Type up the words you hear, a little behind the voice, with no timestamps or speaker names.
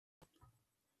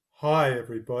Hi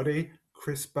everybody,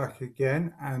 Chris back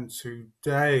again, and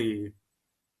today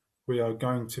we are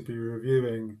going to be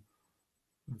reviewing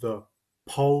the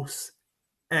Pulse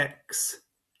X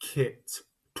kit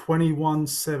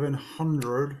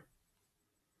 21700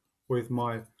 with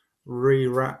my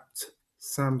re-wrapped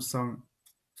Samsung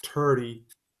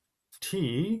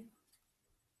 30T.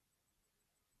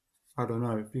 I don't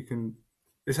know if you can.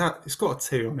 It's got a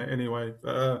T on it anyway,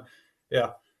 but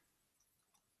yeah,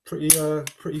 pretty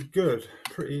good,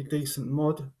 pretty decent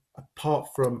mod. Apart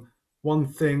from one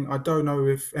thing, I don't know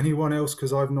if anyone else,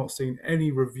 because I've not seen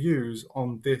any reviews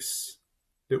on this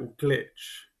little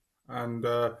glitch. And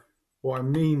what I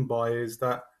mean by is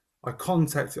that I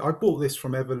bought this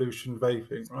from Evolution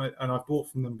Vaping, right? And I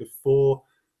bought from them before,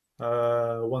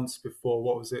 once before.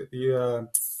 What was it? The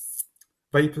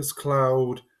Vapors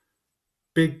Cloud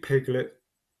Big Piglet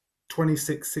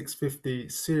 26650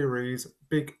 series,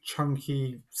 big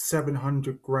chunky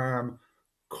 700 gram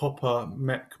copper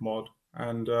mech mod,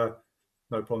 and no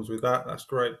problems with that. That's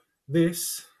great.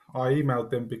 This I emailed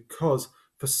them because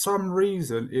for some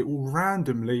reason it will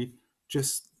randomly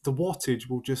just the wattage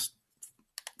will just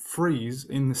freeze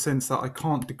in the sense that I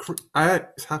can't decrease.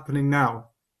 It's happening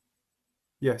now.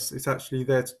 Yes, it's actually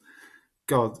there.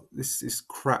 God, this is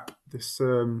crap. This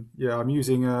yeah, I'm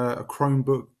using a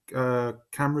Chromebook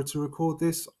camera to record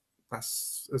this.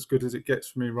 That's as good as it gets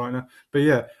for me right now. But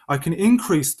yeah, I can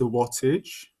increase the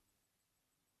wattage,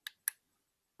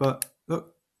 but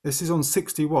look, this is on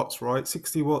 60 watts, right?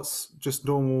 60 watts, just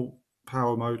normal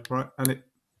power mode, right? And it,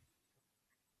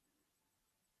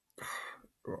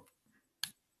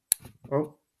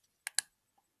 oh,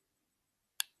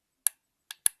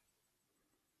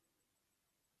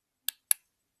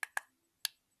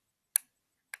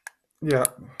 yeah,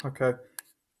 okay.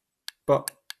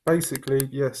 But basically,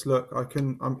 yes, look,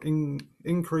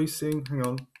 increasing, hang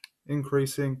on,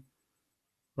 increasing,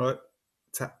 right?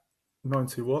 Tap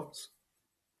 90 watts.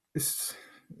 It's,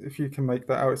 if you can make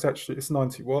that out, it's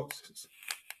 90 watts.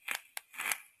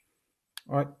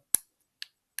 Right,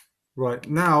 right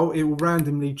now it will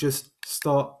randomly just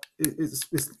start. It's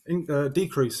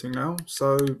decreasing now.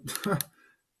 So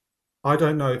I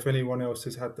don't know if anyone else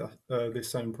has had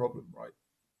this same problem. Right,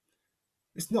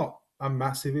 it's not a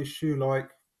massive issue. Like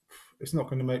it's not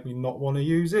going to make me not want to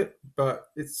use it,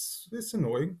 but it's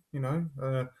annoying.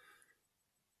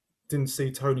 Didn't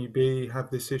see Tony B have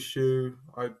this issue.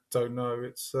 I don't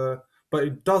know. But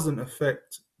it doesn't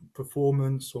affect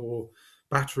performance or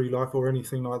battery life or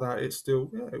anything like that. It's still,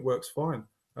 yeah, it works fine.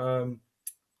 Um,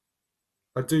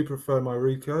 I do prefer my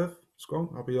recurve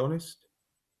squonk, I'll be honest,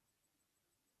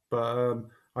 but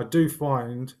I do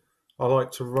find I like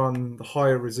to run the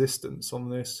higher resistance on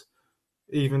this.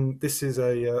 Even this is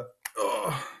a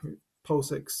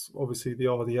Pulse X, obviously the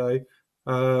RDA.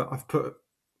 I've put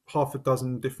half a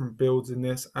dozen different builds in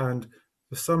this, and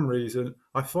for some reason,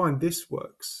 I find this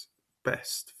works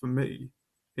best for me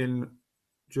in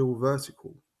dual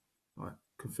vertical like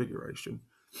configuration.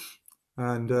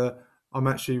 And I'm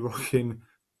actually rocking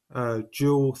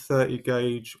dual 30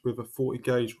 gauge with a 40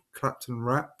 gauge Clapton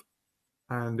wrap,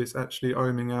 and it's actually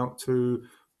ohming out to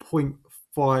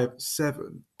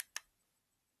 0.57,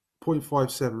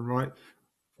 0.57, right?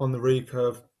 On the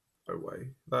recurve, no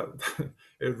way. That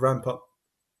it would ramp up.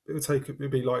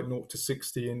 It'd be like 0 to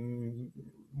 60 in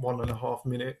 1.5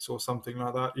 minutes or something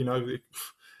like that.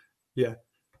 Yeah.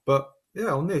 But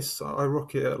yeah, on this, I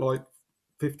rock it at like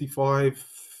 55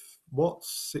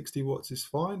 watts, 60 watts is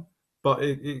fine. But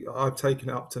I've taken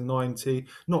it up to 90,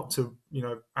 not to,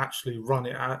 actually run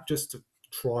it at, just to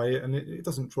try it. And it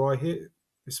doesn't dry hit.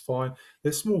 It's fine.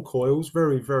 They're small coils,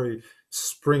 very, very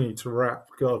springy to wrap.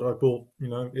 God, I bought,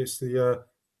 it's the,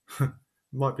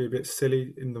 might be a bit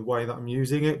silly in the way that I'm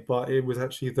using it, but it was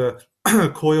actually the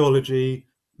Coilology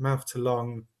mouth to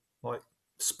lung, like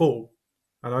spool.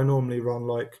 And I normally run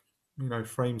like,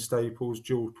 frame staples,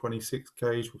 dual 26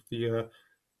 gauge with the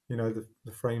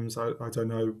frames. I don't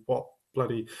know what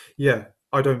bloody, yeah,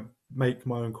 I don't make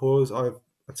my own coils. I've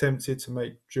attempted to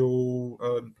make dual,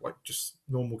 like just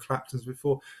normal Claptons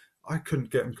before. I couldn't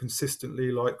get them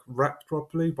consistently like wrapped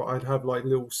properly, but I'd have like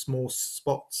little small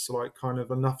spots, like kind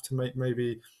of enough to make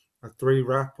maybe a 3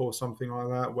 wrap or something like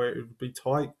that, where it would be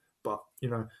tight. But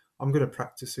I'm going to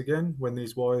practice again when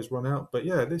these wires run out. But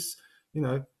yeah, this,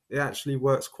 it actually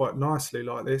works quite nicely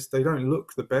like this. They don't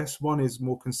look the best. One is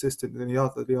more consistent than the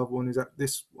other. The other one is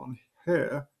this one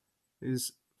here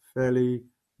is fairly,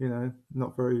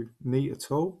 not very neat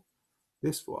at all.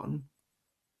 This one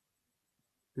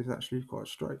is actually quite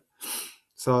straight.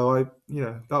 So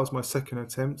that was my second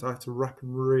attempt. I had to wrap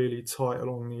them really tight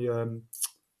along the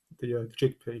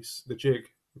jig piece, the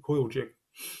coil jig.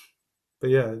 But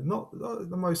yeah, not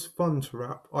the most fun to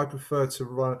wrap. I prefer to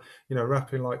run,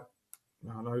 wrapping like,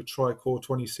 I don't know, tricore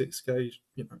 26 gauge.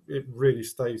 It really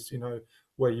stays,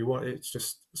 where you want it. It's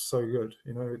just so good.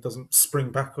 It doesn't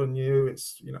spring back on you.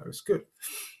 It's good.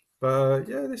 But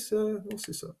yeah, this what's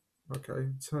this up? Okay,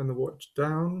 turn the watch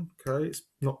down. Okay, it's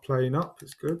not playing up.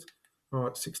 It's good. All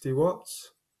right, 60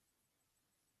 watts.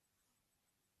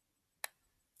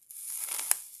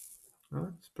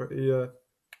 It's pretty.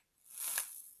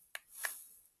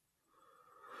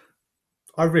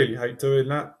 I really hate doing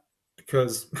that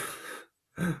because,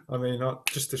 I mean, not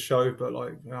just to show, but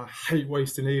like, I hate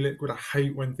wasting e-liquid. I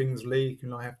hate when things leak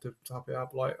and I have to top it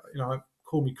up. Like,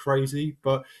 call me crazy,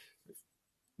 but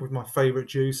with my favorite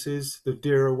juices, the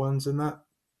Dira ones and that,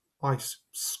 I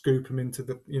scoop them into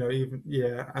the, even,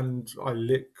 yeah, and I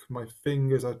lick my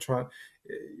fingers. I try,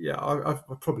 yeah, I've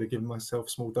probably given myself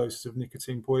small doses of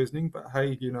nicotine poisoning, but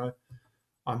hey,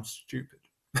 I'm stupid.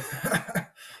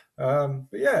 But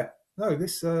yeah, no,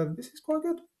 this is quite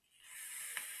good.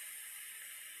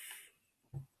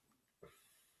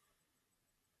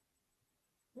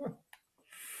 Yeah.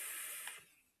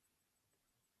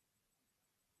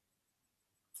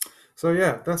 So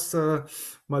yeah, that's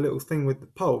my little thing with the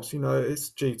Pulse. It's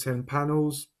G10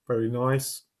 panels, very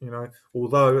nice.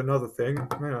 Although another thing,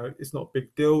 it's not a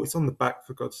big deal. It's on the back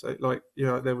for God's sake. Like,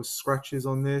 there was scratches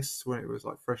on this when it was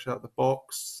like fresh out the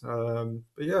box.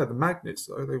 But yeah, the magnets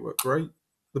though, they work great.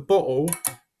 The bottle,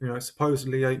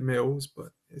 supposedly 8 mils, but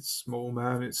it's small,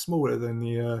 man. It's smaller than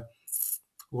the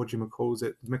what do you calls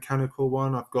it, the mechanical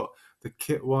one. I've got the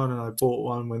kit one, and I bought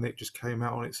one when it just came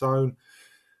out on its own.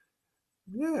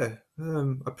 Yeah,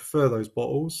 I prefer those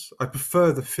bottles. I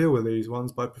prefer the feel of these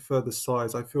ones, but I prefer the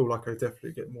size. I feel like I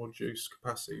definitely get more juice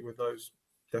capacity with those,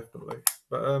 definitely.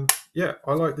 But yeah,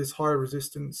 I like this higher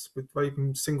resistance with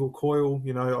vaping single coil.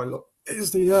 I like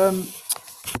is the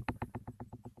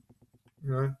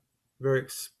you know very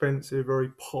expensive, very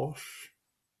posh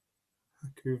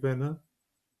Hakuvena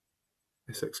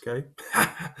SXK.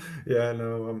 Yeah,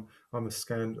 no, I'm a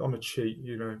scam. I'm a cheat.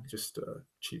 Just a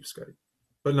cheapskate.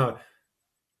 But no,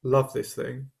 love this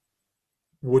thing.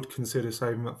 Would consider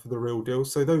saving up for the real deal.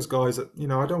 So those guys that,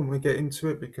 I don't want to get into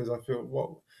it because I feel,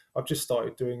 well, I've just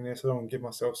started doing this. I don't want to give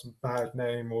myself some bad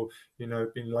name or,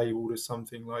 being labeled as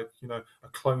something like, a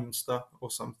clone stuff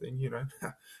or something.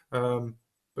 um,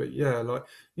 but yeah, like,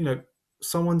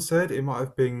 someone said it might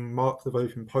have been Mark the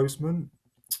Vaping Postman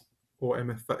or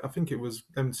MF. I think it was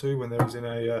them two when they was in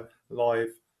a live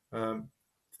um,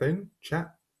 thing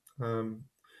chat. Um,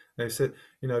 they said,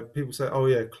 people say, oh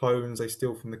yeah, clones they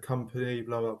steal from the company,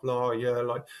 blah blah blah. Yeah,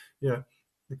 like the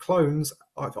clones,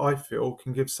 I feel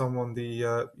can give someone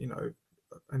the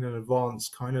an advance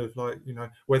kind of like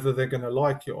whether they're going to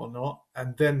like it or not,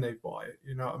 and then they buy it.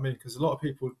 You know what I mean? Because a lot of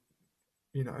people,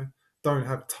 you know. Don't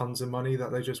have tons of money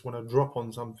that they just want to drop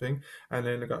on something and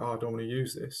then they go, oh, I don't want to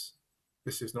use this.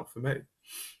 This is not for me.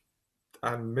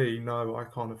 And me, no, I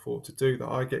can't afford to do that.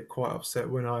 I get quite upset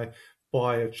when I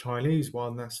buy a Chinese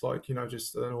one that's like,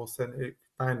 just an authentic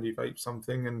Vandy vape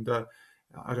something, and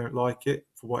I don't like it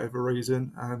for whatever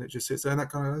reason, and it just sits there, and that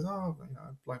kind of goes, oh,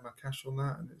 I blow my cash on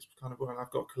that, and it's kind of, well,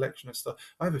 I've got a collection of stuff.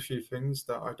 I have a few things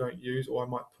that I don't use, or I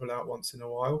might pull out once in a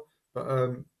while, but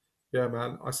yeah,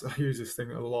 man, I use this thing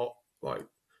a lot. Like,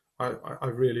 I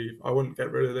really, I wouldn't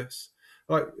get rid of this.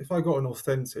 Like, if I got an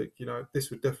authentic, this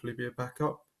would definitely be a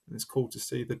backup, and it's cool to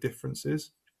see the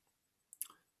differences.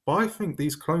 But I think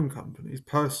these clone companies,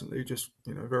 personally, just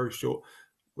very short,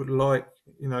 would like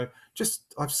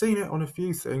just I've seen it on a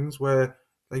few things where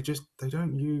they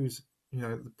don't use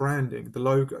the branding, the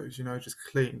logos, just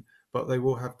clean, but they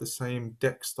will have the same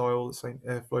deck style, the same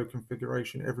airflow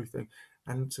configuration, everything.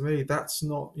 And to me, that's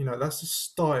not that's a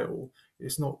style.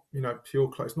 It's not pure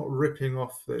clone. It's not ripping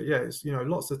off the It's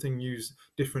lots of things use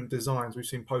different designs. We've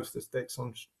seen posters decks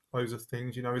on loads of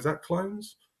things. Is that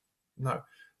clones? No,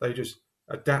 they just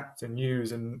adapt and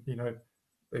use, and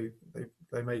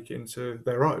they make it into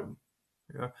their own.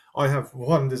 I have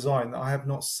one design that I have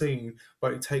not seen,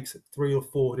 but it takes 3 or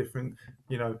 4 different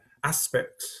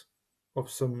aspects of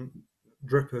some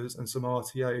drippers and some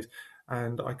RTAs,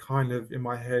 and I kind of in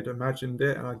my head imagined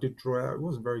it, and I did draw it out. It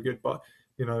wasn't very good, but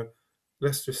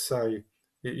let's just say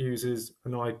it uses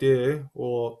an idea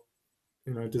or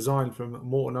design from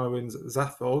Morton Owens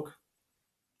Zathog,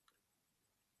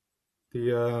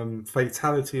 the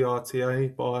Fatality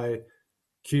RTA by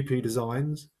QP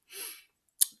Designs.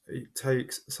 It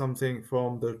takes something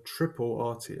from the triple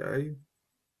RTA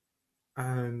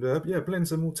and yeah, blends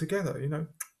them all together.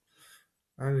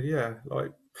 And yeah,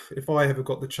 like if I ever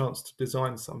got the chance to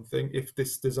design something, if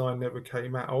this design never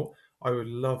came out, I would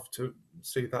love to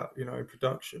see that,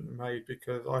 production made,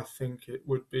 because I think it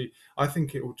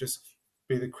will just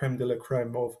be the creme de la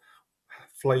creme of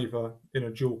flavor in a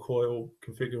dual coil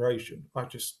configuration.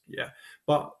 Yeah,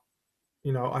 but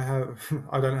I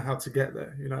don't know how to get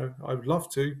there. I would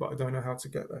love to, but I don't know how to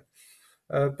get there.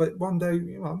 But one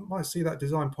day, I might see that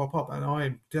design pop up, and I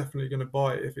am definitely going to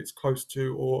buy it if it's close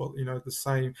to, or the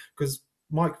same. Because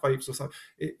mic vapes or something,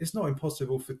 it's not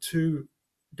impossible for two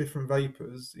different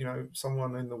vapors,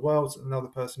 someone in the world, another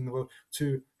person in the world,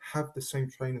 to have the same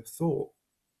train of thought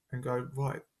and go,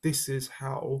 right, this is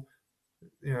how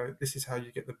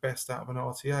you get the best out of an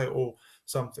RTA or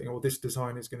something, or this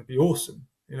design is going to be awesome.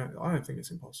 I don't think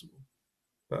it's impossible.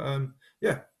 But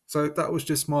yeah, so that was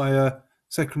just my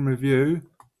second review,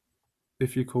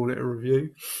 if you call it a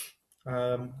review,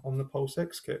 on the Pulse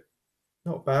X kit.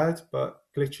 Not bad, but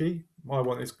glitchy. My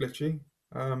one is glitchy.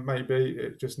 Maybe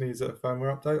it just needs a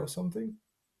firmware update or something.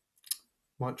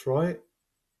 Might try it.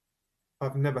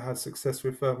 I've never had success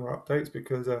with firmware updates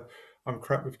because I'm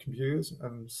crap with computers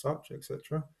and such,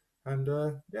 etc.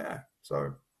 And yeah,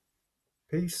 so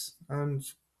peace and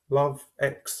love,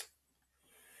 X.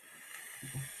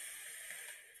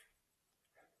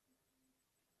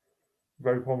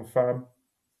 Vape on fam.